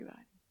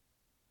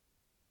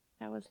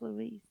How is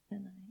Louise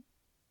tonight?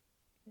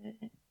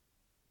 Good.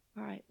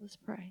 All right, let's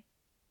pray.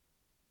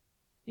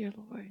 Dear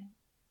Lord,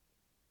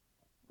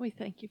 we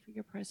thank you for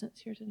your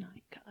presence here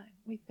tonight, God.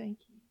 We thank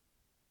you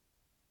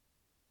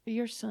for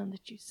your Son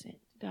that you sent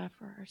to die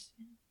for our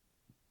sins.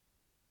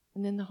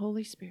 And then the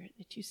Holy Spirit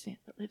that you sent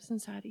that lives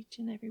inside each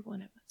and every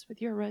one of us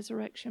with your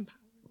resurrection power,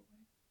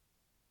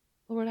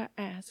 Lord. Lord,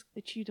 I ask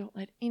that you don't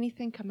let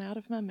anything come out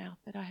of my mouth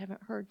that I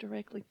haven't heard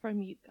directly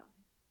from you, God.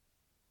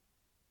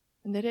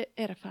 And that it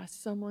edifies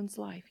someone's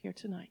life here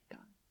tonight, God.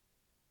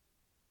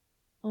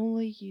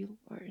 Only you,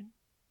 Lord.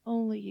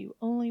 Only you.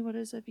 Only what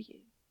is of you.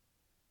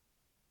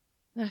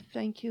 And I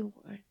thank you,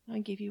 Lord. I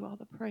give you all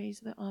the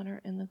praise, the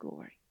honor, and the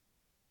glory.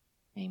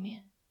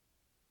 Amen.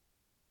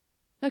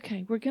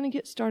 Okay, we're going to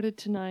get started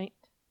tonight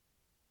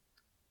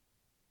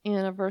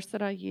in a verse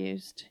that I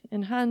used.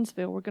 In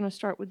Hinesville, we're going to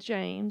start with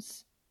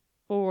James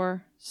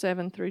 4,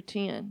 7 through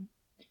 10.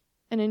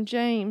 And in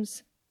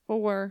James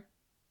 4,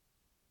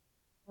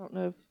 I don't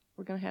know if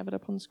we're going to have it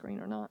up on the screen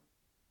or not.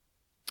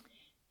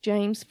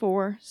 James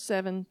 4,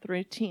 7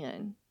 through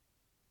 10.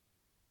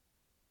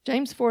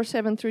 James 4,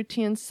 7 through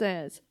 10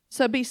 says,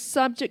 "So be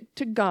subject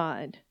to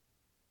God.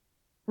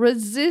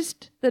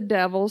 Resist the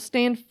devil,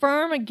 stand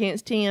firm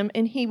against him,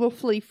 and he will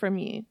flee from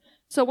you."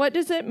 So what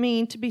does it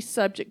mean to be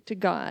subject to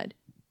God?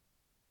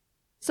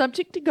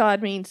 Subject to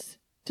God means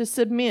to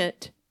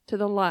submit to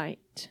the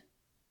light.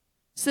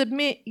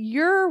 Submit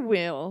your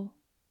will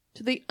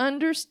to the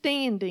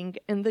understanding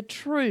and the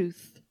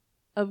truth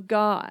of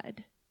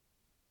God.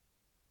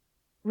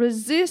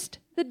 Resist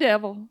the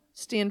devil,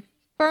 stand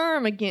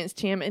firm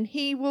against him, and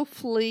he will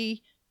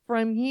flee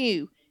from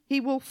you. He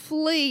will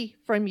flee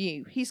from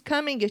you. He's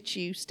coming at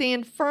you.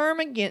 Stand firm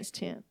against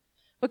him.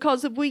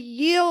 Because if we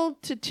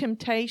yield to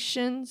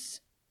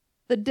temptations,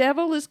 the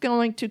devil is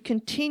going to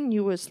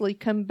continuously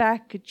come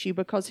back at you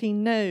because he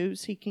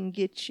knows he can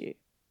get you.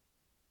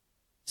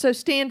 So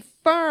stand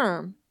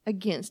firm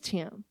against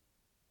him.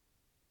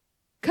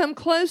 Come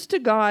close to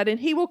God, and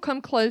he will come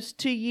close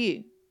to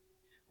you.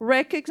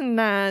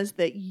 Recognize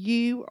that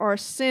you are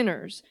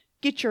sinners.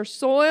 Get your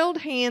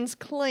soiled hands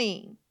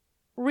clean.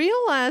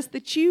 Realize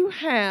that you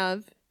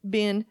have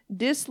been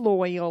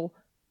disloyal,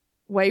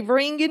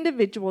 wavering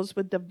individuals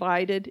with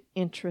divided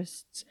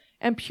interests,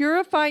 and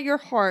purify your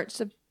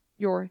hearts of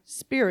your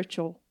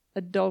spiritual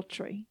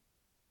adultery.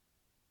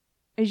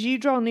 As you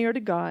draw near to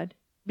God,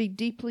 be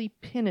deeply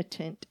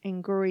penitent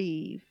and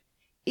grieve.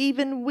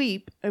 Even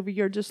weep over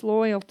your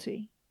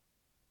disloyalty.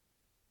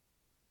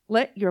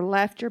 Let your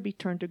laughter be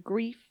turned to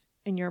grief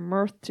and your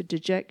mirth to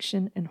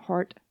dejection and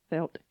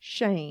heartfelt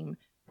shame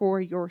for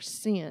your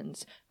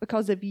sins.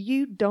 Because if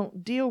you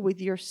don't deal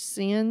with your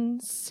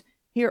sins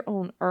here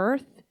on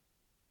earth,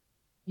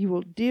 you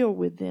will deal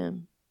with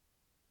them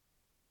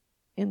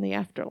in the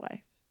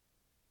afterlife.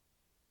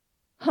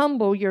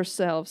 Humble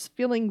yourselves,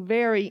 feeling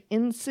very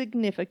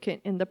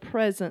insignificant in the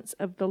presence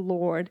of the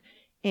Lord,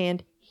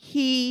 and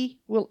He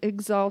will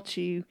exalt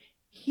you.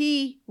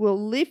 He will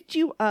lift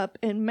you up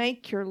and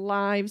make your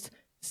lives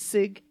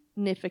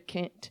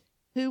significant.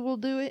 Who will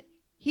do it?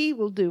 He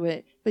will do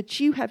it. But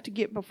you have to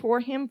get before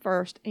Him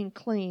first and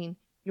clean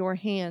your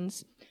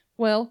hands.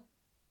 Well,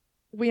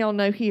 we all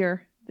know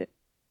here that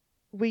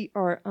we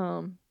are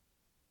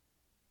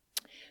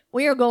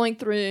going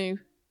through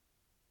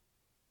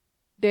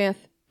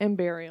death and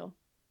burial.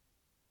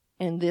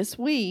 And this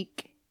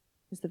week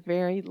is the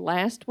very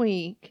last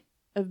week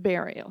of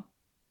burial.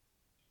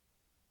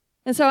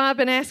 And so I've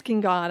been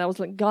asking God. I was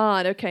like,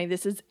 God, okay,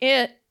 this is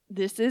it.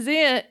 This is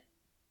it.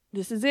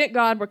 This is it,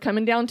 God. We're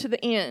coming down to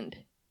the end.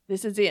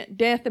 This is it.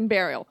 Death and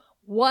burial.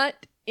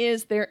 What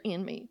is there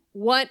in me?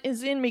 What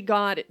is in me,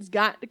 God? It's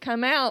got to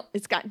come out.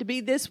 It's got to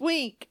be this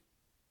week.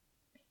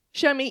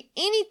 Show me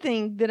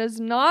anything that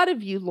is not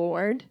of you,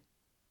 Lord.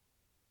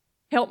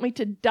 Help me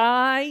to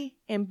die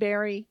and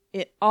bury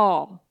it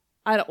all.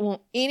 I don't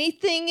want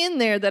anything in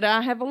there that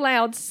I have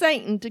allowed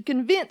Satan to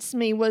convince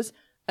me was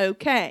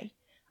okay.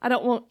 I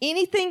don't want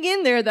anything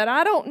in there that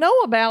I don't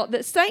know about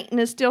that Satan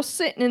is still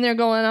sitting in there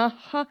going,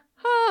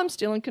 I'm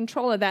still in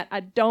control of that.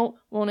 I don't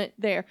want it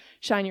there.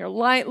 Shine your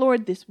light,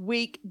 Lord, this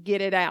week. Get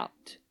it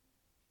out.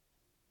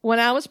 When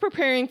I was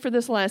preparing for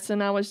this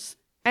lesson, I was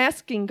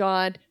asking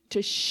God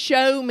to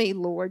show me,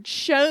 Lord.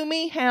 Show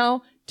me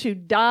how to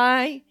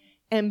die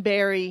and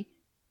bury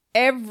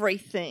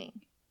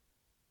everything.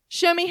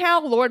 Show me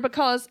how, Lord,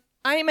 because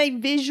I am a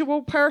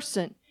visual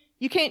person.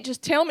 You can't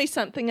just tell me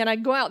something and I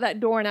go out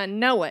that door and I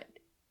know it.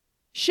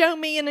 Show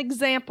me an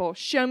example.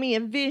 Show me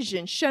a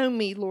vision. Show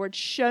me, Lord,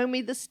 show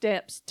me the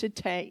steps to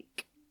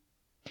take.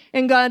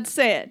 And God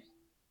said,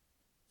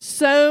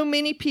 so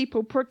many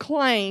people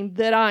proclaim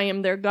that I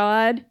am their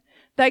God.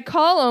 They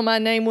call on my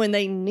name when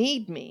they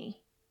need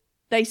me.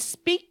 They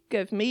speak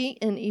of me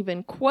and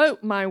even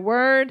quote my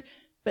word,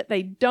 but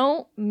they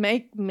don't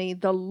make me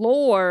the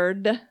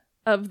Lord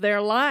of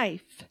their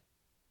life.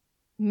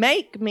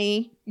 Make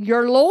me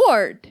your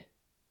Lord.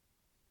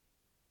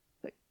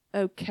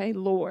 Okay,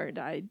 Lord,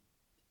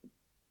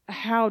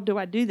 how do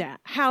I do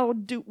that?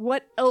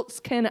 What else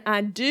can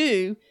I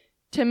do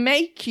to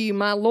make you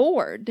my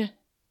Lord.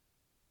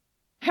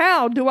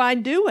 How do I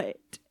do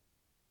it?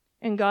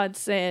 And God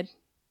said,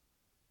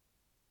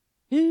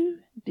 who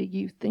do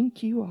you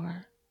think you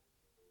are?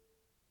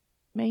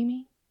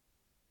 Mamie,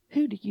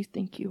 who do you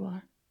think you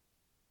are?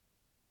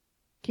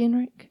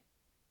 Kenrick?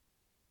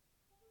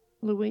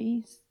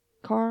 Louise?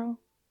 Carl?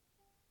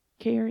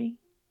 Carrie?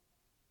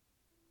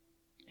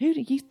 Who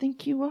do you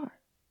think you are?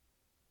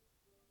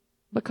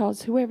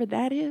 Because whoever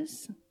that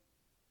is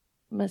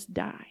must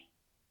die.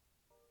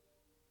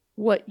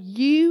 What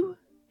you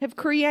have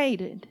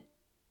created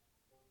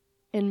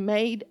and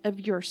made of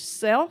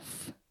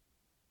yourself,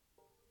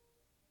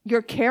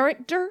 your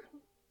character,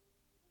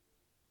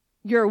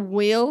 your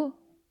will,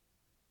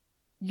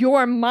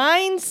 your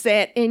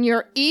mindset, and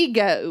your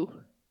ego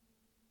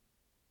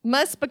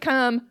must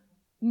become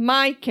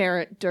my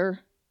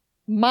character,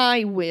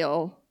 my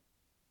will,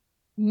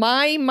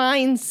 my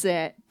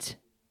mindset,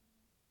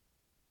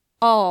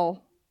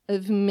 all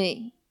of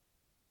me.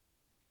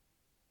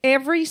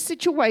 Every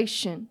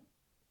situation,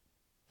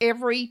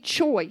 every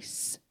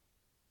choice,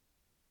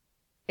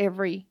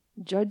 every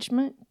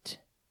judgment,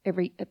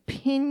 every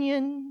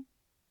opinion,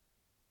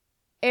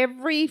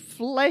 every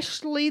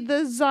fleshly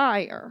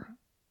desire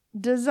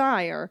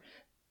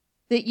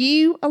that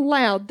you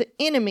allowed the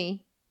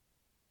enemy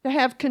to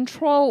have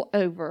control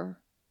over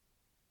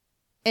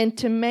and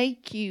to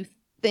make you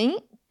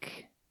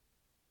think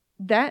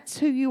that's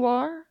who you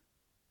are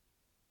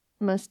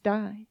must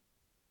die.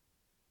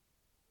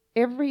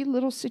 Every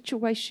little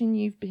situation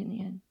you've been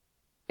in,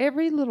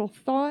 every little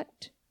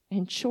thought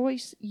and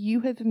choice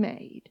you have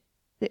made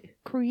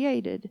that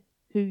created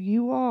who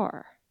you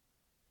are,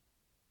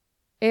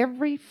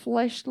 every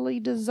fleshly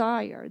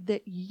desire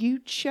that you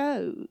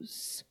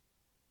chose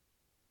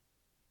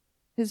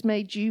has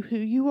made you who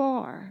you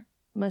are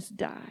must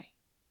die.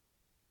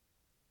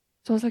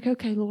 So I was like,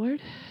 okay,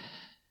 Lord,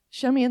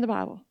 show me in the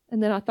Bible.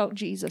 And then I thought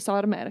Jesus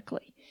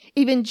automatically.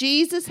 Even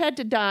Jesus had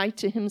to die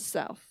to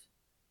himself.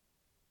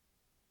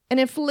 And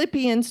in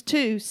Philippians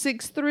 2,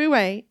 6 through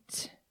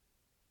 8,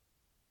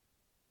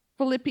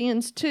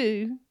 Philippians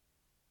 2,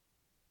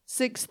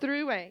 6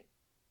 through 8,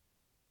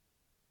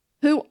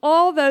 who,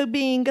 although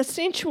being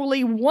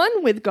essentially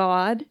one with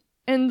God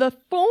in the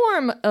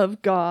form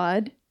of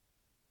God,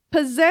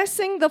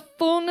 possessing the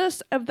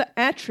fullness of the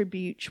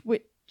attributes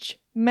which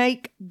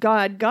make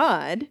God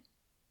God,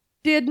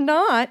 did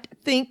not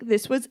think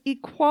this was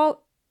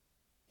equality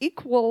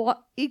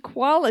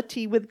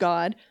with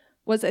God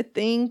was a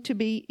thing to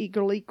be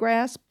eagerly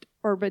grasped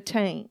or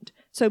retained.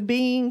 So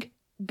being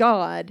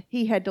God,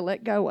 he had to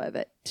let go of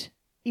it,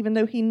 even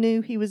though he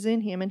knew he was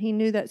in him and he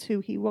knew that's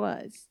who he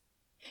was.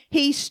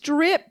 He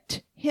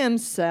stripped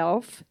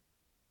himself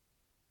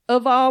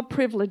of all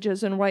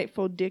privileges and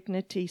rightful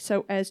dignity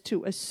so as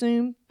to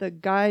assume the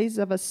guise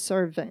of a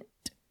servant,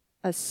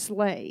 a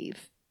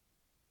slave,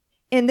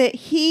 and that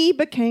he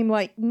became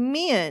like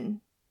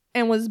men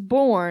and was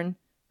born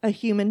a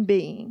human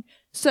being.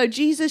 So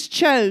Jesus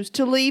chose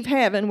to leave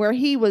heaven where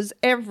he was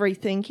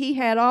everything. He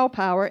had all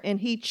power,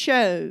 and he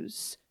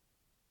chose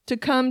to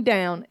come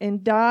down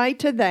and die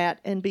to that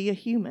and be a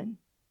human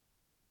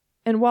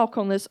and walk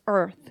on this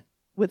earth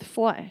with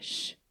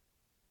flesh.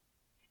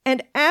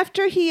 And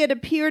after he had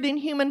appeared in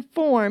human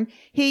form,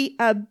 he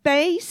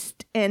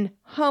abased and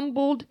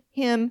humbled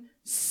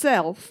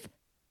himself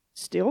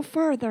still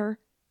further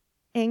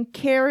and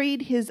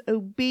carried his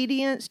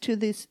obedience to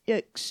this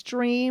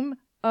extreme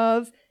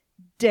of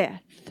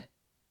death,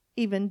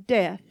 even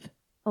death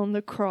on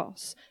the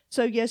cross.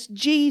 So yes,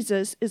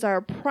 Jesus is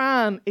our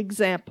prime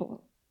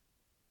example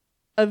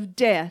of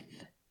death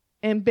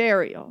and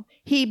burial.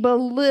 He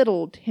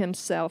belittled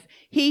himself.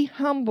 He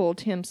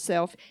humbled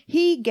himself.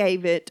 He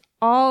gave it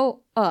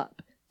all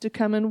up to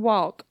come and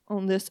walk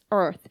on this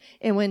earth.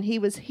 And when he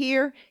was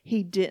here,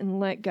 he didn't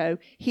let go.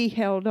 He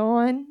held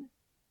on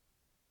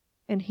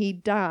and he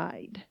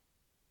died.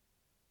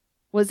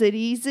 Was it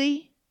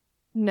easy?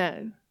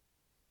 No.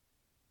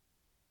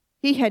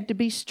 He had to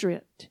be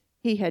stripped.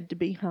 He had to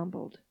be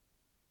humbled.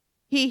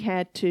 He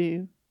had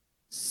to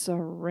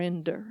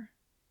surrender.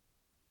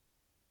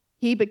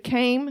 He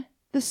became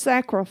the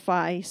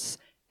sacrifice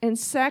and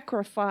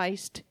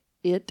sacrificed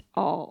it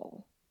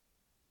all.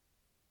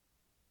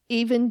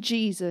 Even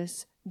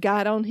Jesus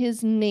got on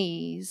his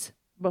knees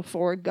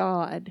before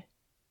God.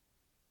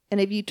 And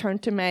if you turn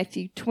to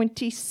Matthew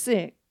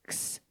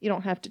 26, you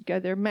don't have to go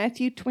there,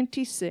 Matthew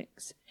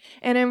 26.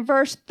 And in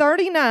verse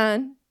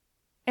 39,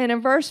 and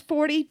in verse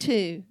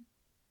 42,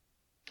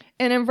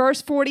 and in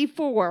verse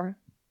 44,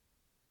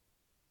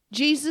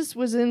 Jesus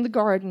was in the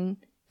garden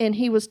and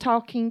he was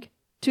talking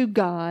to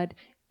God,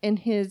 and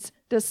his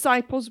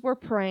disciples were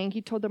praying.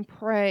 He told them,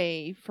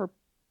 pray for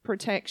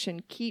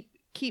protection, keep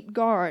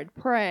guard,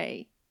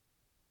 pray.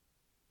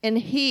 And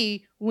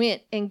he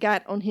went and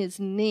got on his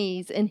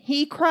knees, and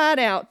he cried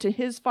out to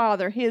his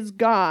Father, his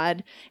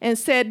God, and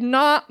said,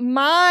 not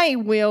my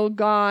will,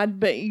 God,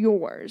 but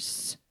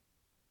yours.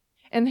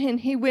 And then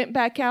he went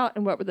back out,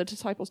 and what were the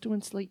disciples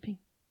doing? Sleeping.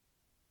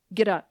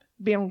 Get up,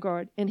 be on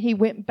guard. And he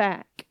went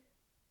back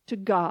to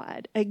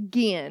God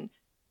again,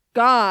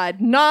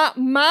 God, not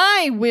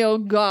my will,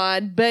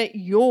 God, but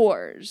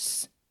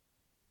yours.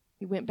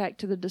 He went back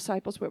to the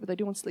disciples. What were they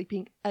doing?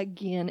 Sleeping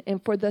again.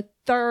 And for the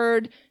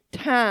third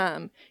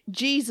time,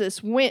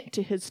 Jesus went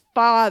to his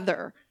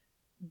Father.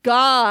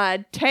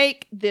 God,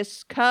 take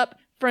this cup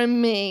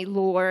from me,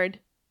 Lord,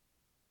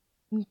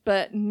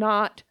 but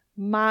not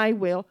my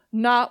will,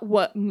 not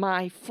what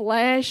my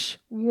flesh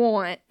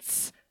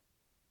wants,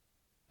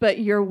 but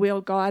your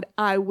will, God.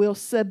 I will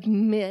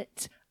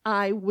submit.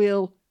 I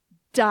will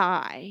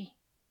die,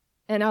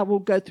 and I will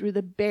go through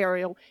the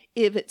burial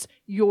if it's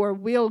your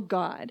will,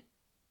 God.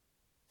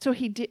 So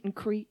he didn't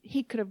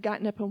he could have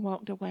gotten up and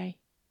walked away.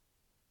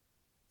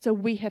 So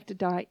we have to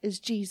die as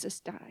Jesus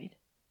died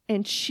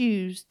and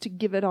choose to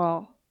give it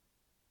all.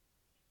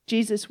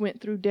 Jesus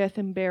went through death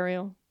and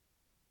burial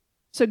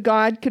so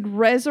God could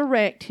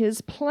resurrect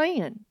his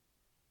plan,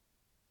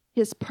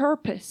 his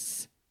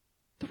purpose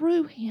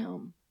through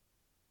him.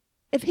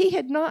 If he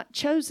had not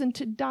chosen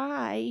to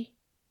die,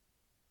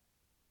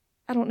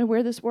 I don't know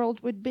where this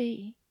world would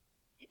be.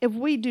 If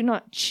we do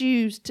not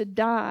choose to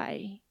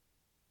die,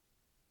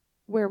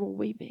 where will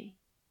we be?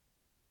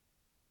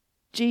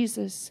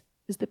 Jesus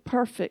is the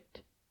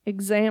perfect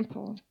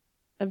example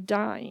of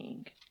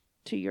dying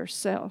to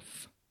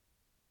yourself.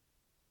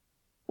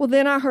 Well,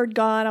 then I heard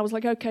God. I was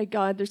like, okay,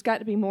 God, there's got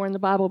to be more in the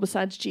Bible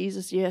besides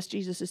Jesus. Yes,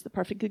 Jesus is the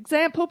perfect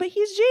example, but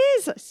he's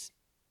Jesus.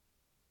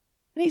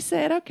 And he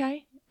said,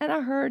 okay. And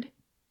I heard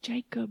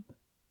Jacob.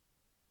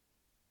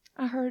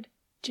 I heard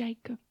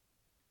Jacob.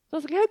 So I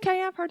was like,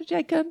 okay, I've heard of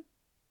Jacob.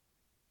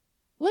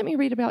 Let me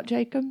read about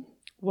Jacob.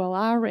 Well,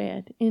 I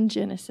read in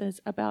Genesis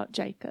about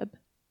Jacob.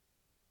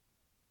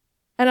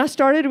 And I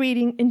started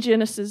reading in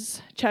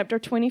Genesis chapter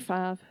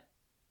 25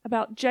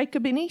 about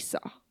Jacob and Esau.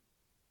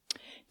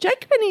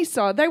 Jacob and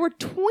Esau, they were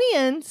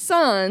twin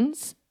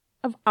sons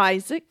of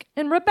Isaac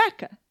and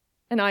Rebekah.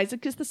 And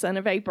Isaac is the son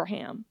of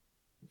Abraham.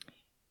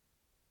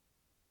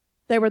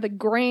 They were the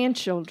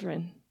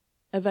grandchildren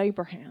of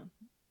Abraham.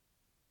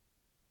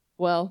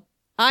 Well,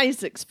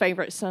 Isaac's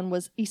favorite son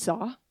was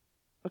Esau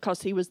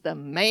because he was the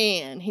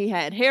man. He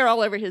had hair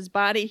all over his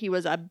body. He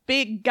was a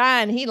big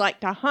guy, and he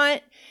liked to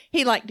hunt.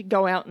 He liked to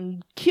go out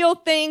and kill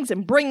things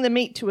and bring the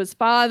meat to his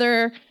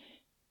father.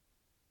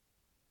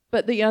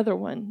 But the other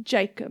one,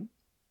 Jacob,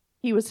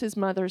 he was his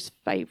mother's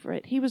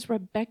favorite. He was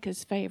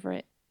Rebekah's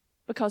favorite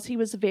because he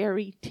was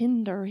very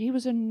tender. He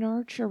was a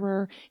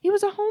nurturer. He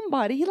was a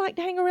homebody. He liked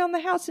to hang around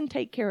the house and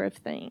take care of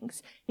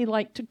things. He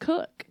liked to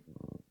cook.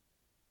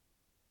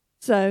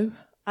 So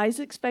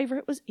Isaac's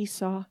favorite was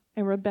Esau,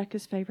 and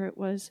Rebekah's favorite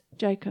was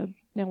Jacob.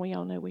 Now, we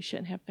all know we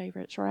shouldn't have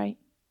favorites, right?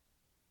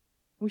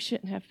 We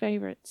shouldn't have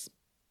favorites,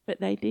 but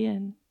they did.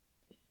 And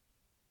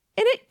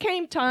it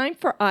came time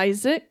for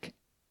Isaac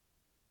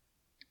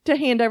to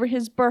hand over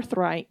his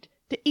birthright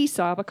to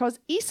Esau, because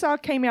Esau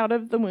came out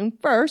of the womb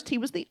first. He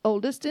was the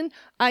oldest, and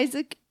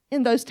Isaac,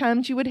 in those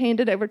times, you would hand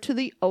it over to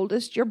the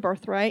oldest, your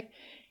birthright.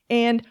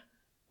 And,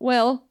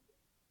 well,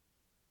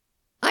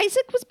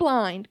 Isaac was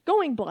blind,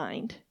 going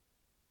blind.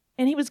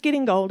 And he was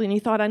getting old, and he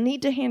thought, I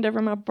need to hand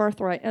over my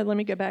birthright. Let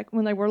me go back.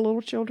 When they were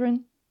little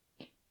children,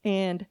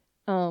 and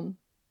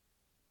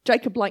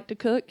Jacob liked to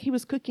cook. He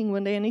was cooking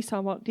one day, and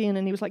Esau walked in,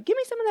 and he was like, give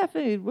me some of that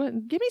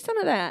food. Give me some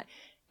of that.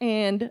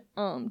 And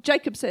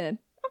Jacob said,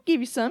 I'll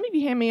give you some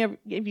if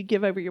you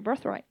give over your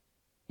birthright.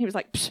 He was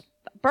like, psh,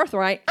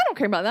 birthright? I don't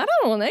care about that.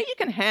 I don't want that. You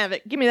can have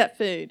it. Give me that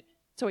food.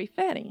 So he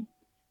fed him.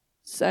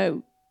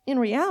 So in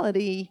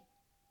reality,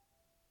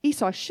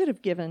 Esau should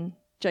have given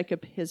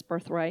Jacob his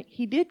birthright.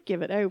 He did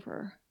give it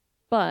over.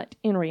 But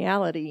in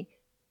reality,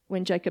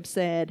 when Jacob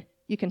said,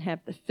 you can have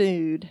the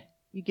food,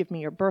 you give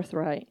me your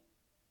birthright,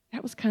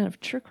 that was kind of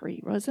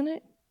trickery, wasn't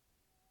it?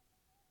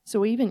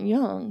 So even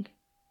young,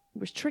 it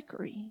was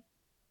trickery.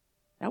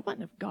 That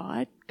wasn't of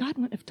God. God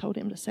wouldn't have told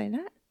him to say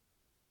that.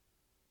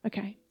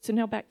 Okay, so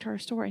now back to our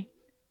story.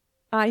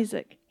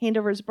 Isaac handed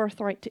over his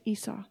birthright to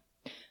Esau.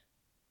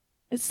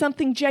 It's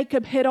something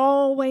Jacob had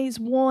always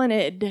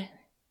wanted,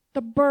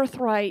 the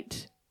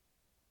birthright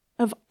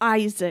of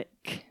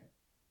Isaac.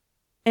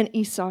 And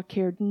Esau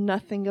cared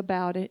nothing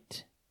about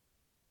it,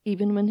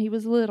 even when he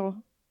was little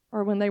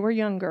or when they were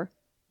younger.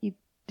 He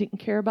didn't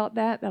care about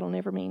that. That'll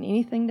never mean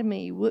anything to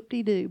me.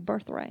 Whoop-de-doo,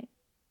 birthright.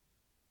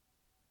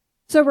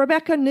 So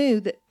Rebekah knew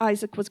that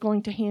Isaac was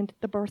going to hand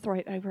the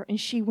birthright over, and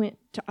she went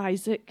to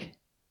Isaac,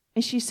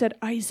 and she said,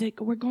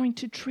 Isaac, we're going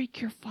to trick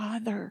your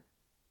father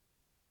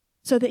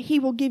so that he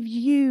will give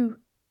you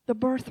the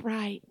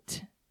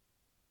birthright.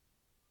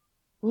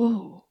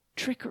 Whoa,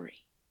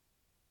 trickery,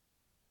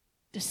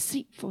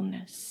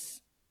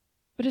 deceitfulness.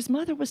 But his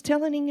mother was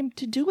telling him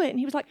to do it, and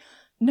he was like,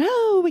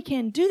 no, we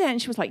can't do that.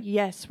 And she was like,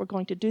 yes, we're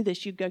going to do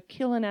this. You go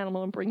kill an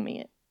animal and bring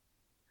me it.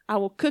 I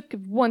will cook a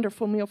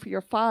wonderful meal for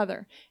your father.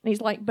 And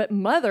he's like, but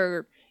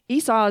mother,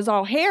 Esau is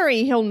all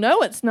hairy. He'll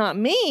know it's not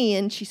me.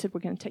 And she said,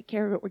 we're going to take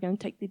care of it. We're going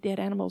to take the dead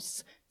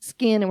animal's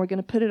skin and we're going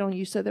to put it on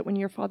you so that when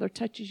your father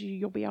touches you,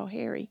 you'll be all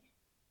hairy.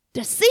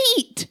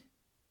 Deceit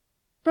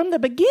from the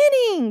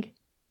beginning.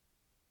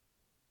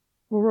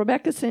 Well,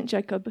 Rebekah sent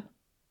Jacob.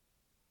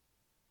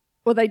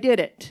 Well, they did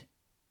it.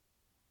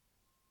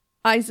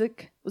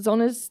 Isaac was on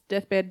his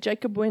deathbed.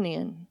 Jacob went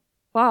in.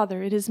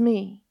 "Father, it is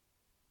me."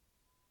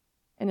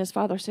 And his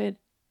father said,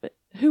 "But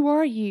who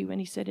are you?" And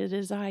he said, "It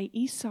is I,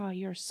 Esau,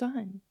 your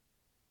son."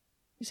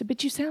 He said,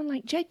 "But you sound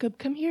like Jacob.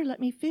 Come here, let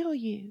me feel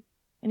you."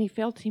 And he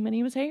felt him, and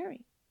he was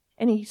hairy.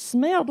 And he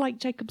smelled like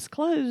Jacob's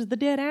clothes, the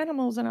dead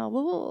animals, and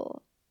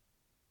all.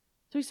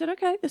 So he said,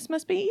 "Okay, this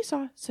must be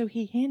Esau." So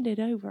he handed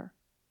over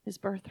his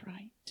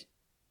birthright.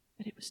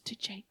 But it was to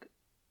Jacob.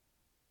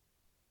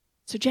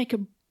 So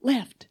Jacob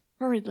left.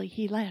 Hurriedly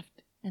he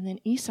left. And then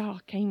Esau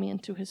came in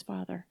to his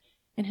father.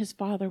 And his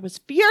father was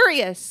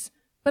furious.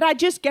 "But I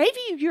just gave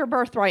you your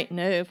birthright."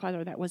 "No,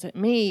 Father, that wasn't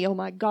me. Oh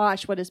my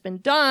gosh, what has been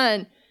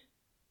done?"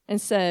 And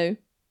so,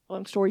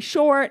 long story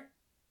short,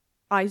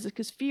 Isaac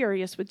is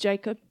furious with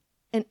Jacob,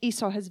 and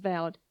Esau has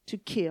vowed to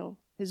kill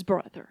his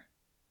brother.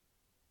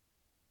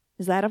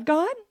 Is that of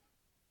God?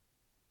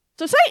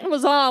 So Satan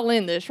was all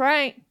in this,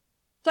 right?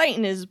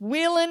 Satan is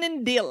wheeling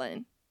and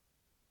dealing,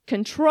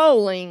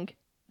 controlling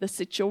the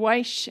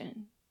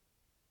situation.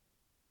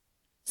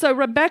 So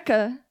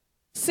Rebekah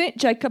sent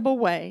Jacob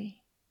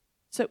away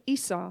so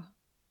Esau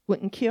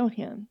wouldn't kill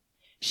him.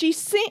 She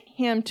sent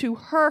him to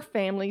her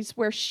family's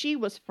where she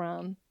was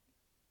from,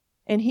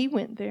 and he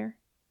went there,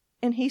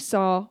 and he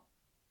saw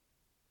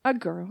a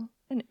girl,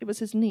 and it was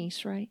his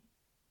niece, right?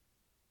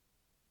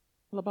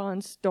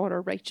 Laban's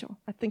daughter, Rachel.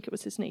 I think it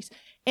was his niece.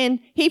 And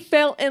he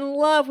fell in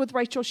love with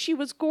Rachel. She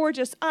was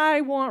gorgeous.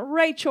 "I want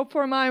Rachel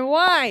for my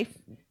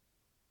wife."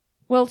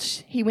 Well,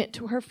 he went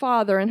to her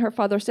father, and her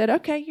father said,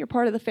 "Okay, you're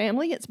part of the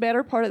family. It's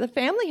better part of the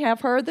family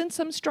have her than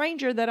some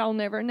stranger that I'll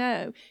never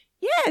know.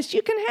 Yes,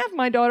 you can have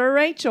my daughter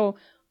Rachel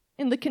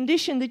in the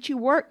condition that you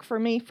work for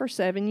me for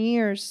 7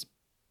 years.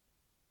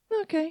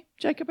 Okay,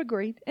 Jacob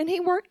agreed, and he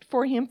worked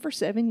for him for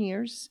 7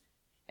 years,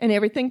 and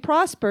everything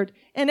prospered.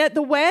 And at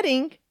the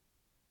wedding,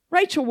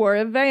 Rachel wore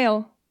a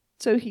veil,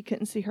 so he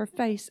couldn't see her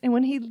face. And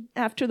when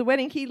after the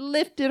wedding, he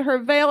lifted her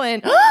veil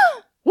and,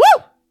 woo!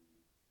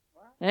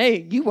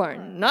 Hey, you are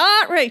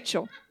not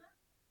Rachel.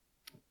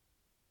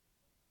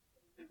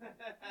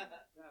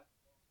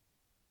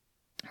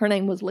 Her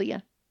name was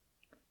Leah.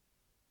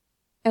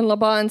 And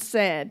Laban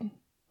said,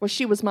 "Well,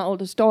 she was my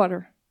oldest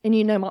daughter. And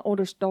you know my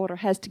oldest daughter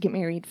has to get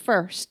married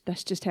first.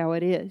 That's just how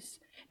it is.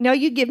 Now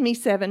you give me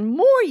 7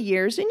 more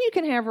years and you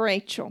can have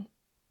Rachel."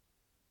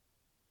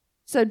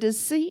 So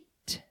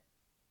deceit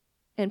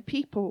and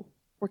people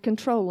were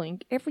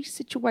controlling every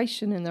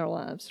situation in their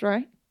lives,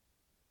 right?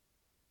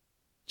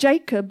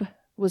 Jacob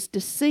was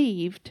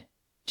deceived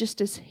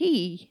just as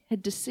he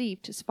had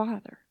deceived his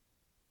father.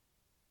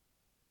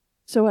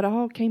 So it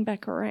all came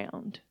back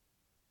around.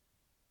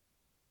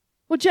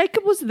 Well,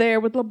 Jacob was there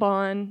with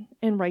Laban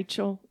and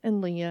Rachel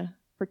and Leah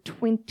for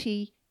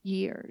 20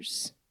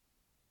 years.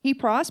 He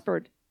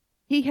prospered.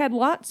 He had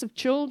lots of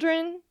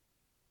children,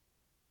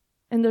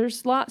 and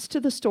there's lots to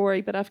the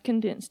story, but I've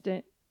condensed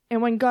it.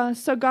 And when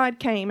God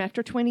came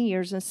after 20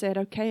 years and said,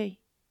 "Okay,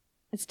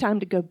 it's time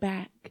to go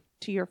back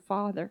to your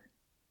father."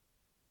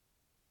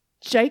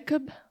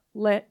 Jacob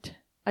let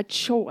a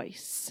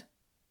choice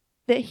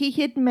that he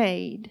had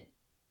made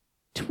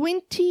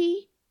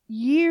 20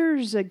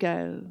 years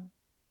ago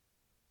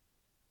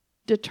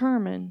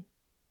determine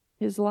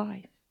his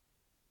life.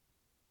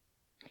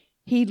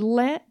 He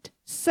let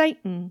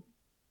Satan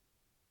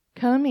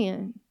come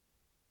in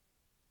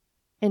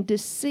and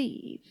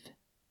deceive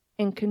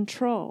and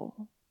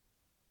control.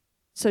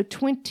 So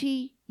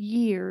 20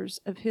 years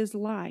of his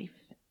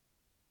life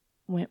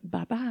went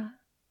bye-bye,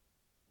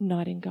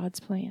 not in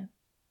God's plan.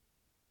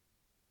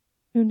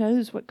 Who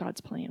knows what God's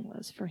plan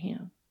was for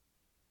him?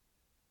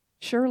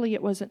 Surely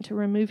it wasn't to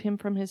remove him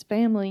from his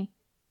family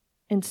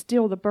and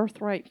steal the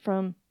birthright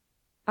from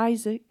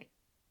Isaac.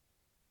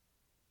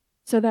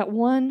 So that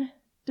one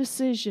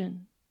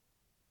decision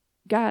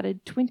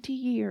guided 20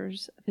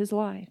 years of his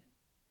life.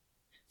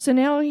 So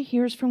now he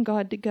hears from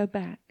God to go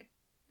back.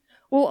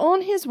 Well,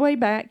 on his way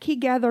back, he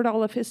gathered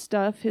all of his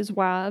stuff, his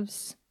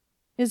wives,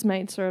 his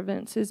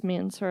maidservants, his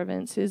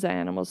menservants, his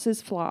animals,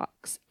 his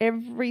flocks,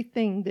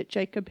 everything that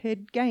Jacob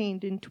had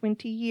gained in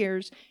 20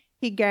 years.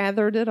 He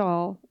gathered it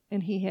all,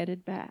 and he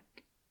headed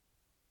back.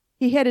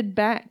 He headed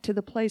back to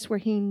the place where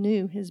he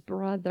knew his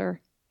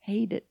brother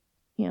hated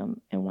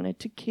him and wanted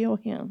to kill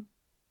him.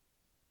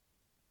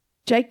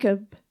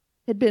 Jacob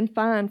had been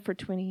fine for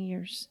 20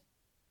 years.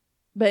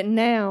 But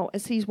now,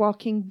 as he's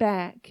walking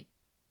back,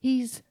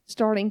 he's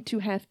starting to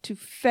have to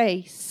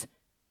face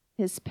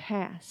his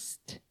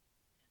past.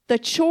 The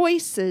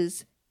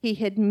choices he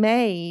had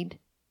made,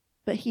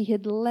 but he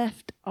had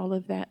left all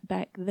of that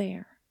back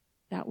there.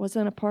 That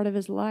wasn't a part of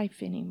his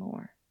life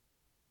anymore.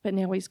 But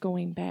now he's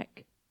going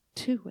back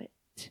to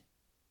it.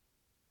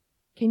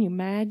 Can you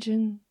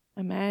imagine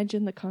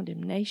the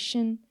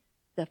condemnation,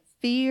 the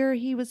fear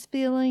he was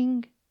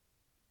feeling?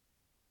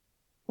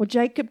 Well,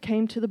 Jacob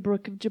came to the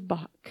brook of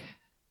Jabbok,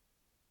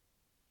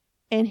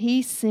 and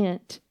he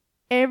sent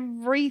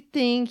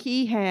everything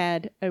he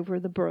had over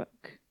the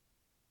brook.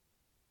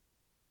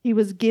 He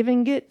was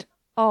giving it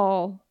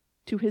all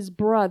to his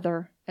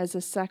brother as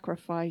a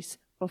sacrifice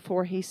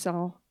before he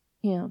saw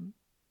him.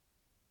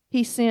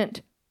 He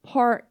sent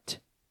part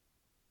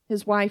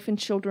his wife and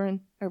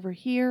children over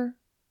here,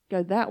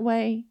 go that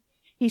way.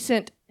 He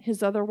sent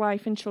his other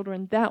wife and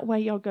children that way.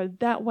 Y'all go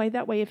that way.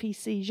 That way, if he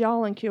sees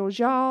y'all and kills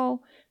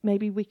y'all,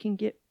 maybe we can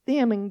get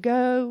them and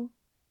go.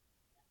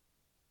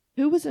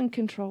 Who was in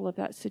control of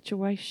that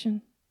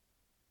situation?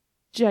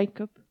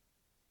 Jacob.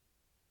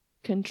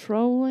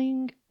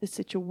 Controlling the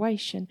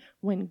situation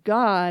when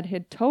God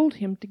had told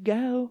him to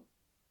go.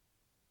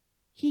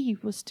 He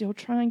was still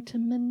trying to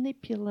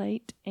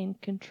manipulate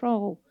and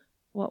control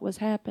what was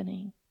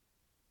happening.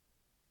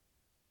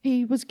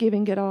 He was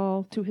giving it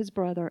all to his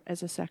brother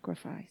as a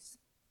sacrifice.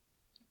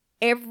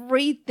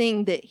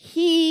 Everything that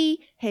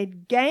he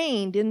had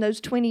gained in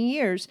those 20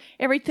 years,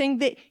 everything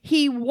that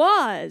he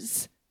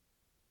was,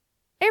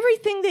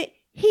 everything that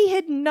he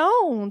had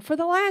known for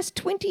the last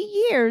 20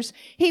 years,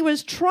 he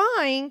was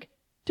trying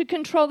to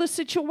control the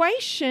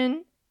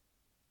situation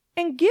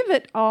and give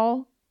it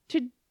all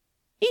to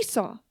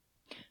Esau.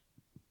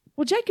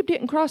 Well, Jacob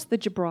didn't cross the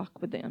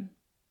Jabbok with them.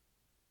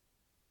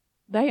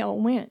 They all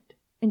went,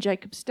 and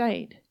Jacob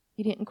stayed.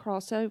 He didn't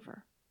cross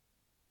over.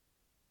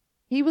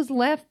 He was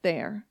left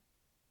there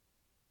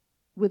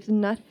with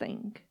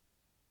nothing.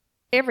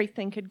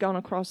 Everything had gone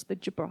across the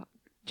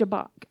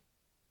Jabbok.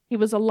 He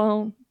was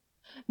alone.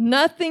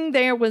 Nothing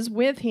there was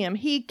with him.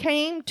 He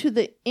came to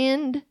the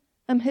end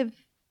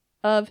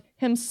of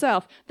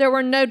himself. There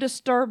were no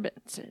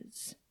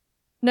disturbances,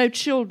 no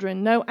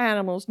children, no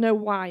animals, no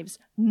wives,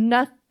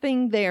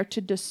 nothing there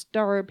to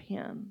disturb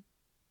him.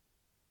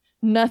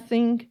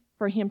 Nothing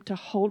for him to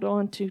hold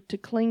on to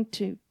cling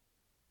to.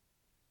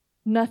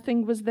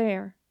 Nothing was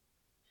there.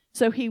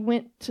 So he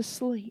went to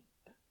sleep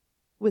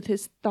with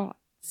his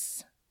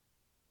thoughts.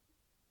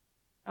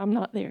 I'm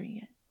not there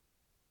yet.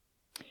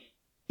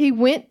 He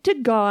went to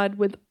God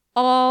with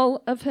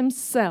all of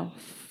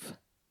himself,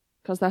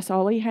 because that's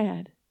all he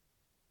had,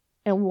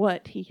 and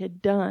what he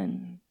had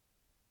done.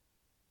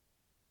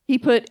 He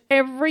put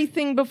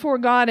everything before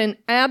God in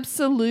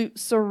absolute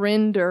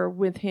surrender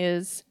with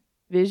his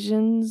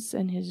visions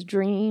and his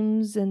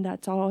dreams, and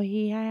that's all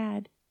he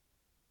had.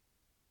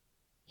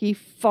 He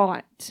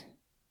fought.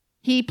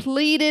 He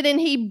pleaded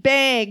and he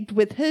begged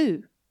with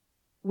who?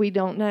 We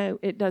don't know.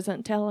 It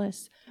doesn't tell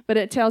us. But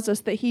it tells us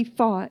that he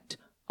fought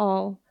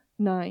all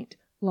night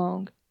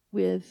long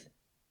with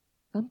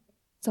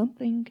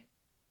something.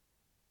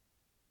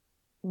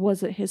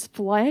 Was it his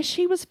flesh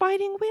he was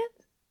fighting with?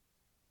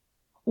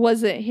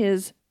 Was it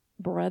his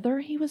brother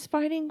he was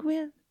fighting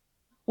with?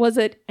 Was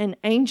it an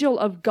angel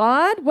of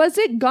God? Was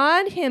it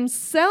God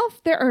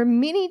himself? There are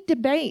many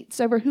debates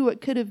over who it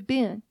could have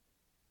been.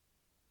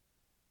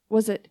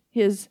 Was it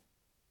his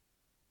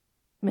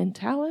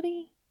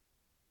mentality?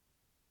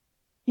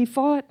 He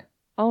fought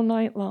all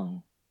night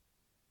long.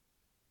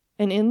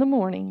 And in the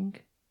morning,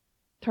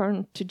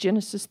 turn to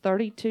Genesis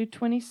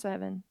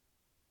 32:27.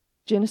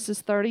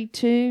 Genesis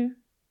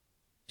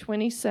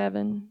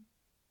 32:27.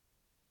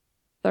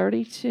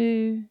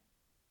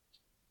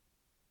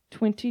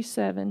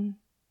 32:27.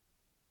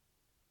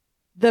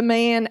 The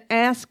man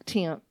asked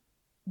him.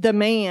 The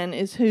man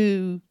is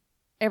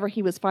whoever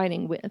he was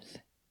fighting with.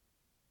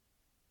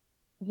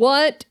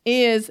 What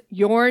is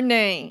your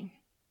name?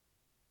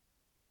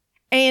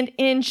 And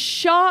in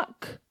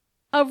shock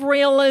of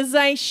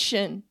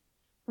realization,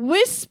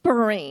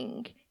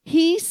 whispering,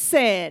 he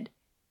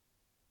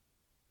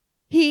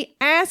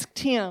asked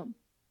him,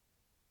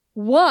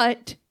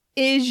 what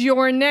is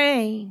your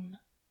name?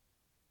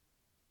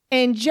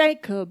 And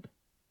Jacob,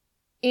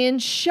 in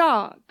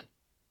shock,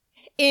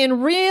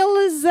 in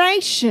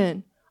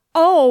realization,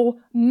 oh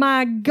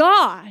my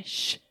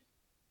gosh,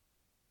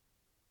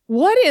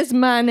 what is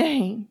my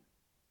name?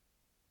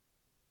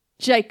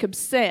 Jacob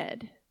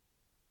said,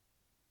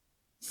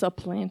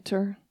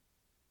 supplanter,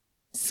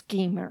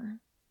 schemer,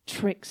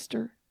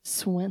 trickster,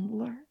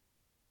 swindler.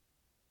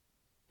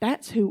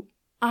 That's who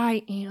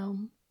I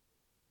am.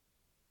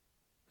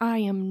 I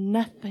am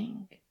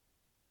nothing.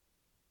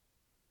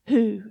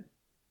 Who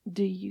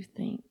do you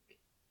think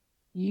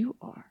you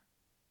are?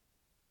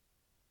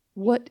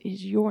 What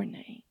is your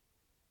name?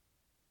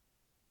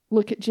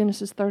 Look at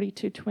Genesis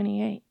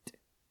 32:28.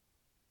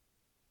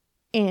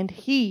 And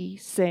he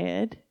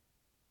said,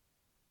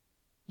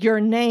 your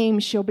name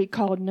shall be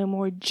called no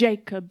more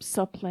Jacob,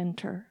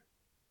 supplanter.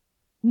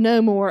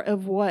 No more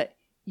of what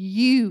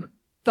you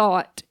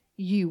thought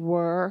you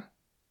were,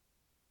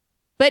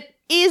 but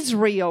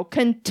Israel,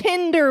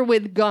 contender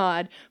with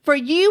God. For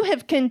you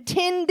have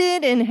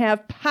contended and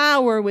have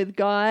power with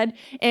God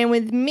and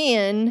with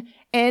men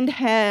and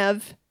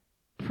have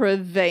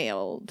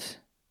prevailed.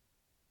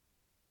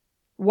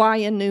 Why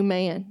a new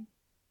man?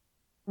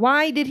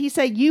 Why did he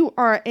say you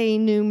are a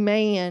new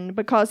man?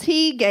 Because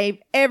he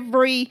gave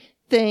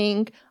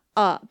everything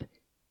up.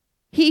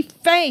 He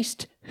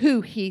faced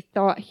who he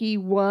thought he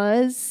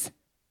was,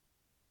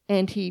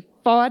 and he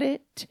fought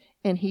it,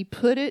 and he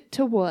put it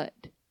to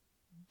what?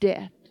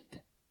 Death,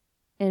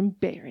 and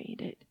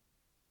buried it.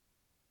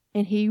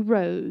 And he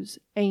rose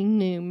a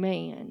new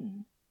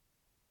man.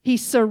 He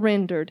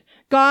surrendered.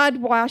 God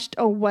washed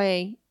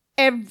away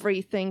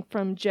everything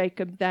from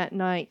Jacob that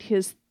night,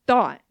 his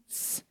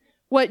thoughts,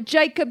 what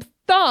Jacob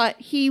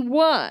thought he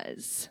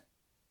was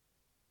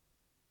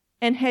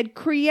and had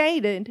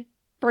created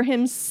for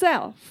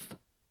himself.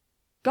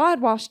 God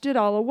washed it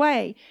all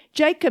away.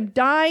 Jacob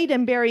died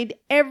and buried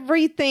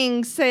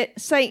everything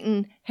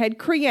Satan had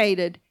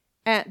created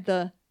at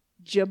the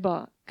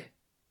Jabbok.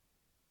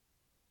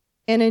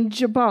 And in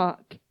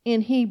Jabbok,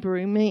 in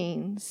Hebrew,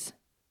 means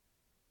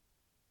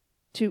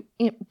to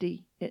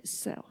empty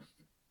itself.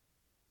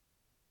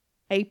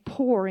 A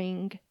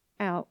pouring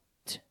out.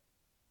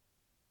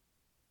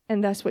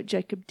 And that's what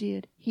Jacob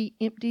did. He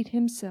emptied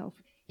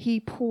himself. He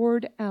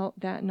poured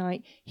out that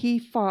night. He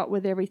fought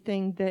with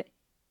everything that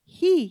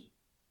he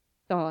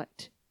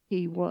thought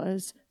he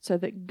was so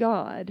that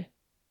God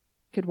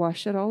could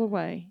wash it all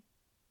away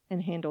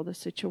and handle the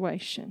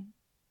situation.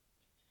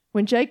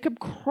 When Jacob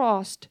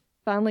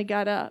finally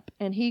got up,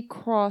 and he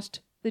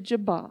crossed the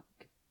Jabbok,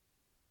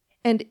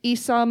 and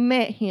Esau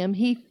met him,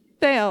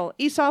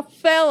 Esau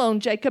fell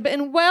on Jacob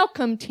and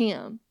welcomed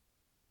him.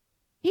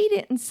 He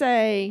didn't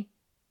say,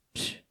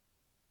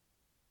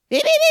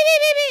 let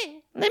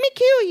me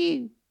kill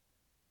you.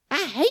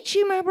 I hate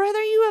you, my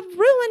brother. You have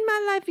ruined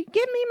my life.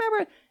 Give me my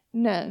brother.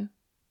 No,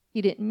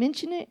 he didn't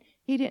mention it.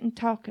 He didn't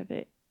talk of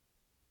it.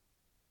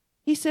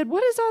 He said,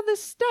 what is all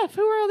this stuff?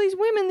 Who are all these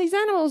women, these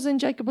animals? And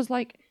Jacob was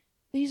like,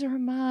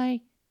 I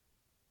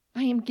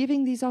am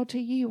giving these all to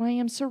you. I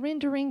am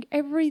surrendering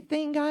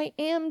everything I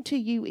am to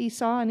you,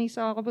 Esau. And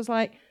Esau was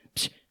like,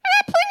 I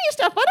got plenty of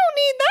stuff. I don't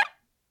need that.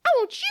 I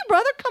want you,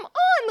 brother. Come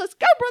on. Let's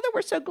go, brother.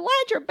 We're so glad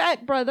you're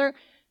back, brother.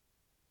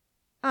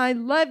 I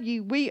love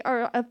you. We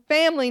are a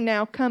family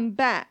now. Come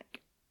back.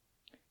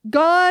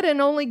 God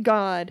and only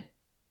God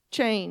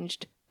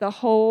changed the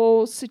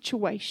whole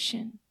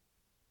situation.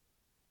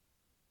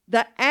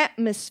 The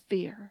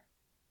atmosphere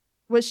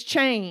was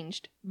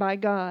changed by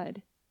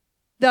God.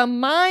 The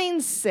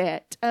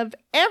mindset of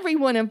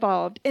everyone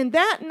involved. And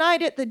that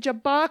night at the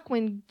Jabbok,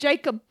 when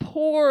Jacob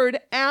poured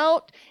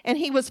out and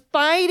he was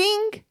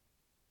fighting,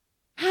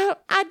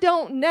 I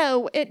don't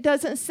know, it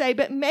doesn't say,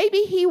 but maybe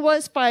he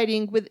was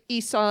fighting with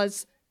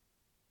Esau's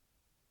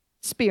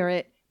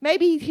spirit.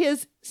 Maybe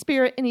his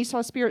spirit and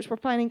Esau's spirits were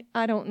fighting.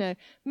 I don't know.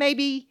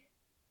 Maybe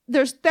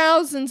there's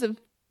thousands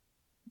of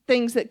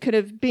things that could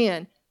have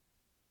been.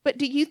 But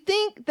do you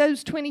think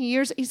those 20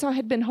 years Esau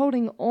had been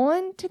holding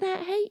on to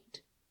that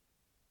hate?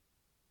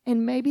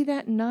 And maybe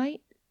that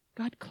night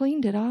God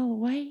cleaned it all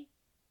away?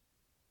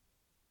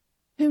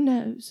 Who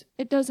knows?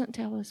 It doesn't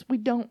tell us. We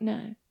don't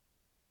know.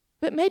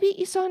 But maybe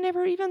Esau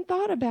never even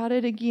thought about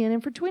it again.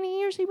 And for 20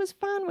 years he was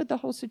fine with the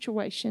whole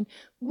situation.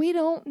 We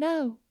don't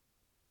know.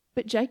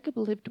 But Jacob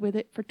lived with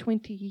it for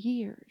 20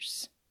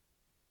 years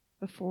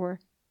before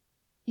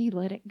he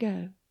let it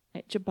go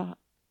at Jabbok.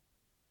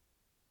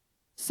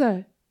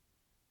 So,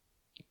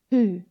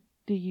 who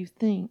do you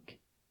think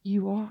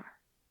you are?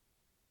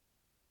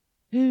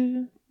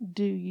 Who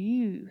do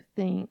you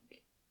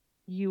think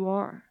you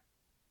are?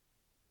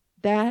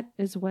 That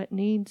is what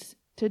needs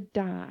to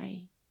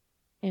die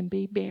and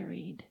be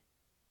buried.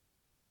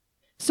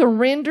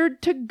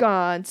 Surrendered to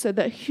God so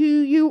that who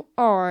you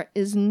are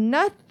is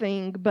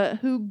nothing but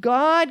who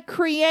God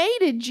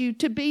created you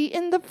to be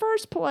in the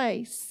first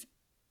place.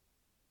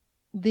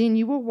 Then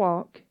you will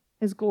walk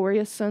as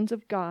glorious sons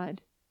of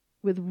God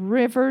with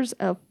rivers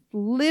of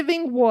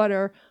living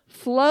water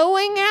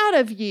flowing out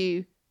of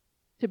you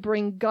to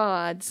bring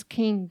God's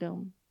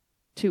kingdom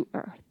to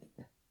earth.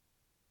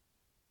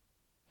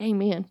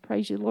 Amen.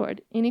 Praise you,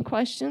 Lord. Any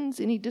questions?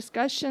 Any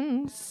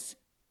discussions?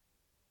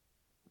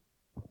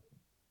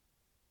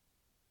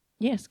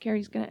 Yes,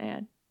 Carrie's going to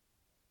add.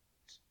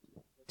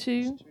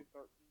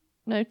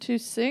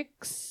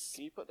 2:6.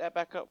 Can you put that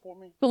back up for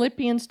me?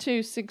 Philippians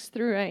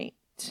 2:6-8.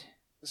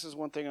 This is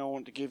one thing I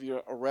want to give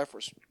you a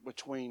reference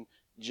between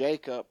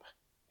Jacob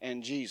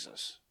and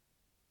Jesus.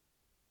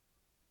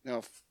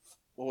 Now,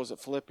 what was it,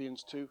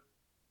 Philippians 2?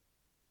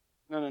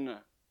 No.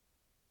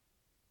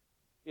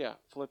 Yeah,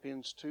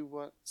 Philippians 2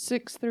 what?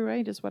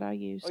 6-8 is what I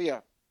used. Oh, yeah.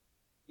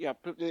 Yeah,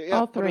 put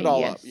it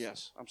all up.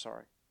 Yes, I'm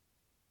sorry.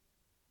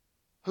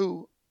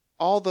 Who,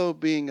 although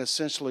being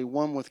essentially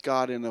one with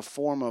God in the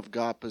form of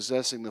God,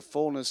 possessing the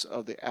fullness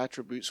of the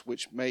attributes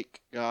which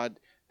make God,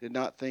 did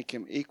not think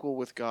him equal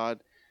with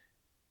God.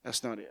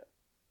 That's not it.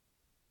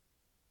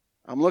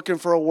 I'm looking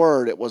for a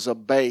word. It was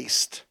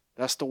abased.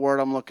 That's the word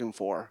I'm looking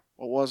for.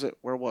 What was it?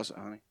 Where was it,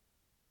 honey?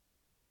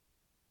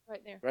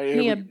 Right there. Right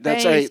he here. abased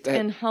That's 8.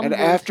 and humbled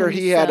and after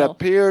himself. he had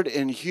appeared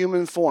in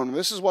human form.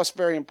 This is what's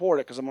very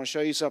important because I'm going to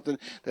show you something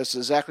that's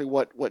exactly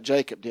what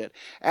Jacob did.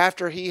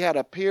 After he had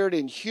appeared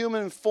in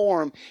human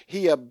form,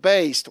 he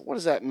abased. What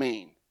does that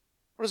mean?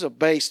 What does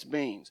abased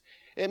mean?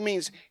 It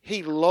means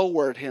he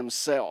lowered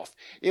himself.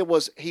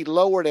 He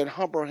lowered and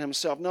humbled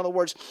himself. In other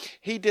words,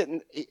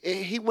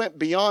 he went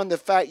beyond the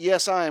fact,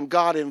 yes, I am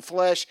God in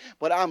flesh,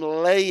 but I'm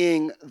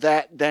laying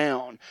that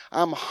down.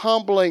 I'm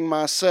humbling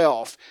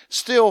myself.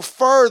 Still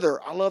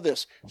further, I love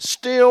this,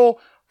 still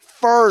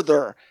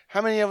further.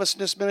 How many of us in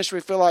this ministry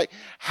feel like,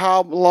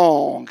 how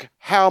long,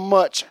 how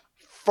much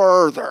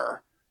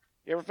further?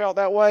 You ever felt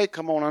that way?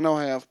 Come on, I know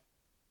I have.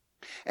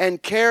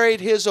 And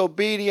carried his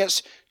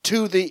obedience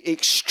to the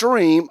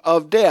extreme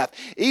of death,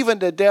 even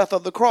the death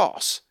of the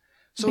cross.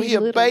 So he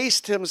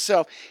abased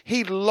himself.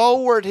 He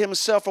lowered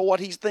himself for what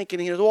he's thinking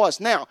he was.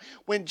 Now,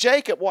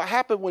 what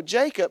happened with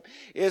Jacob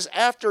is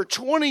after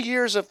 20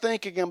 years of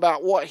thinking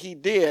about what he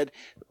did,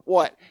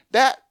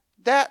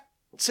 that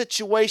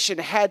situation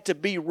had to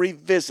be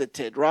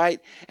revisited, right?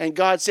 And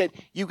God said,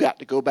 you got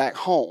to go back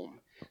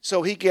home.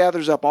 So he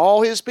gathers up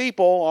all his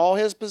people, all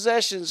his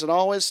possessions, and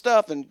all his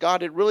stuff, and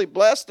God had really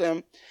blessed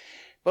him.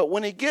 But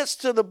when he gets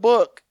to the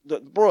brook,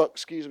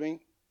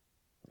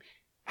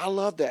 I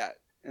love that.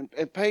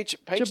 And Paige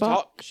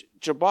taught,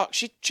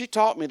 she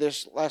taught me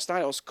this last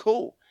night. It was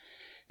cool.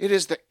 It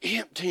is the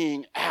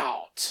emptying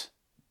out.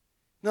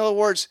 In other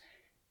words,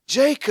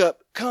 Jacob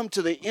come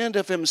to the end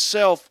of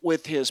himself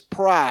with his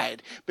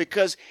pride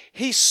because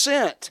he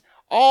sent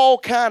all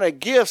kind of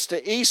gifts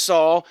to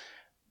Esau.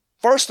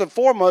 First and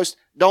foremost,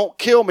 don't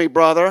kill me,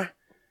 brother.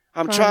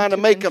 I'm trying to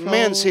make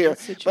amends here.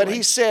 But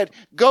he said,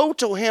 go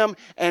to him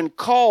and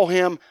call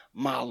him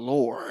my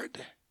Lord.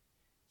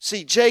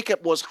 See,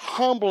 Jacob was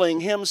humbling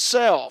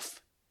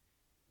himself,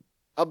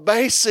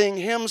 abasing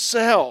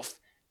himself,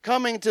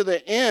 coming to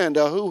the end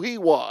of who he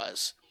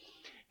was.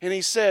 And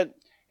he said,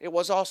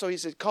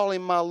 call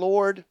him my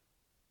Lord.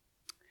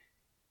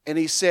 And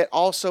he said,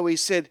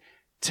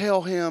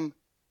 tell him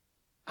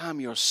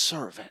I'm your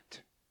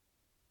servant.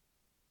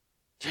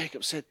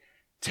 Jacob said,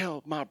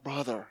 tell my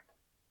brother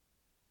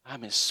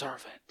I'm his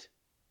servant.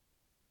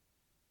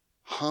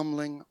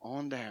 Humbling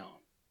on down.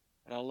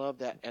 And I love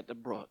that at the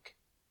brook.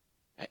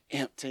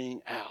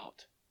 Emptying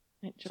out.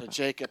 So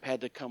Jacob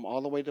had to come all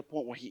the way to the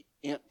point where he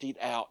emptied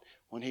out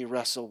when he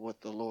wrestled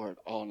with the Lord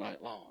all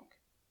night long.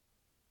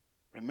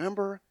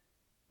 Remember,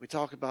 we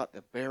talked about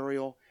the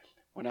burial.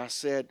 When I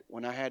said,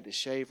 when I had to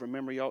shave,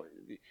 remember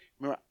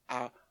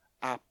I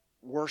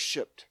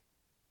worshiped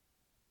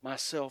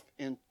myself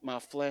in my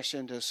flesh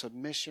into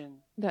submission.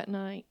 That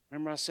night.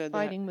 Remember I said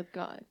fighting with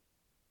God.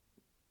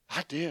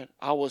 I did.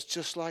 I was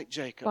just like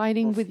Jacob.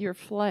 Fighting with your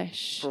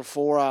flesh. For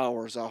 4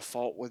 hours I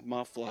fought with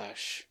my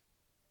flesh.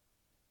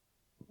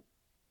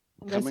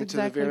 That's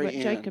exactly what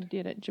Jacob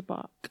did at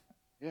Jabbok.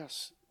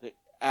 Yes.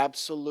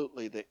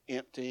 Absolutely the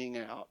emptying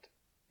out.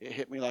 It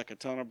hit me like a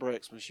ton of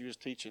bricks when she was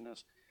teaching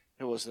us.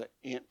 It was the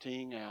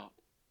emptying out.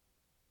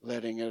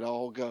 Letting it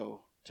all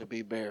go to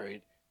be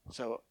buried.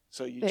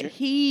 That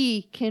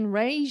he can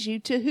raise you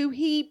to who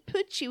he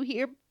put you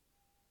here.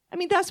 I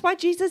mean, that's why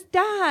Jesus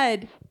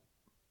died.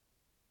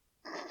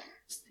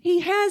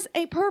 He has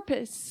a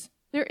purpose.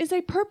 There is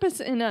a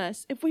purpose in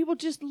us if we will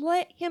just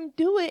let him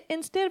do it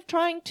instead of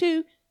trying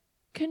to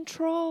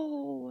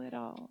control it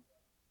all.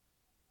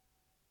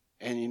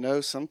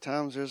 And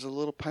sometimes there's a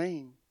little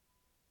pain.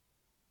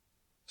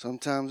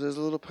 Sometimes there's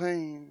a little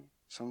pain.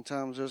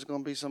 Sometimes there's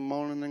going to be some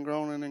moaning and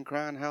groaning and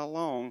crying. How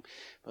long?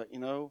 But,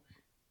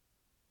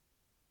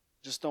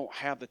 just don't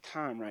have the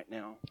time right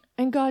now.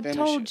 And God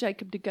told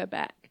Jacob to go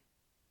back.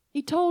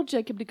 He told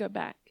Jacob to go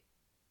back.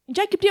 And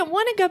Jacob didn't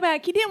want to go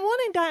back. He didn't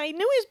want to die. He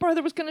knew his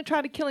brother was going to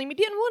try to kill him. He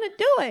didn't want to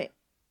do it.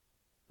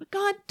 But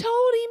God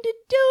told him to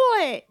do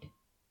it.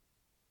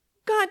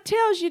 God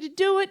tells you to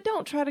do it.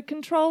 Don't try to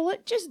control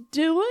it. Just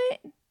do it.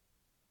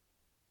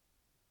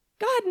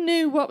 God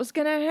knew what was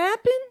going to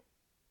happen.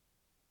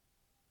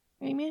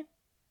 Amen.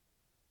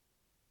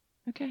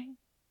 Okay.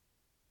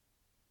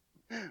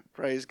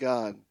 Praise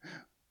God.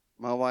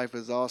 My wife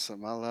is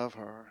awesome. I love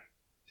her.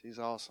 She's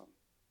awesome.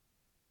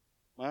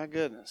 My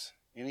goodness.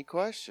 Any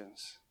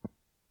questions?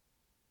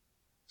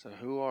 So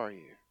who are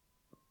you?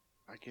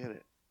 I get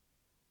it.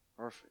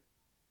 Perfect.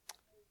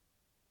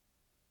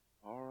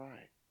 All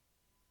right.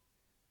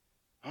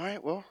 All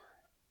right, well,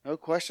 no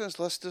questions.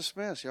 Let's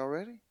dismiss. Y'all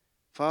ready?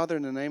 Father,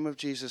 in the name of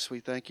Jesus, we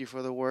thank you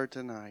for the word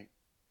tonight.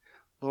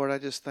 Lord, I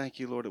just thank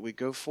you, Lord, that we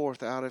go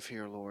forth out of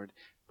here, Lord,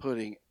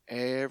 putting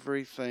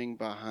everything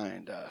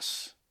behind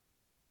us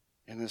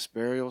in this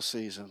burial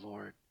season,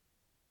 Lord,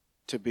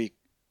 to be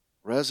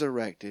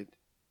resurrected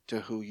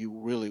to who you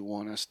really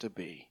want us to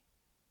be.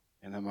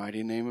 In the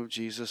mighty name of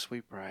Jesus we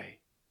pray.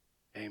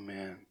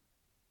 Amen.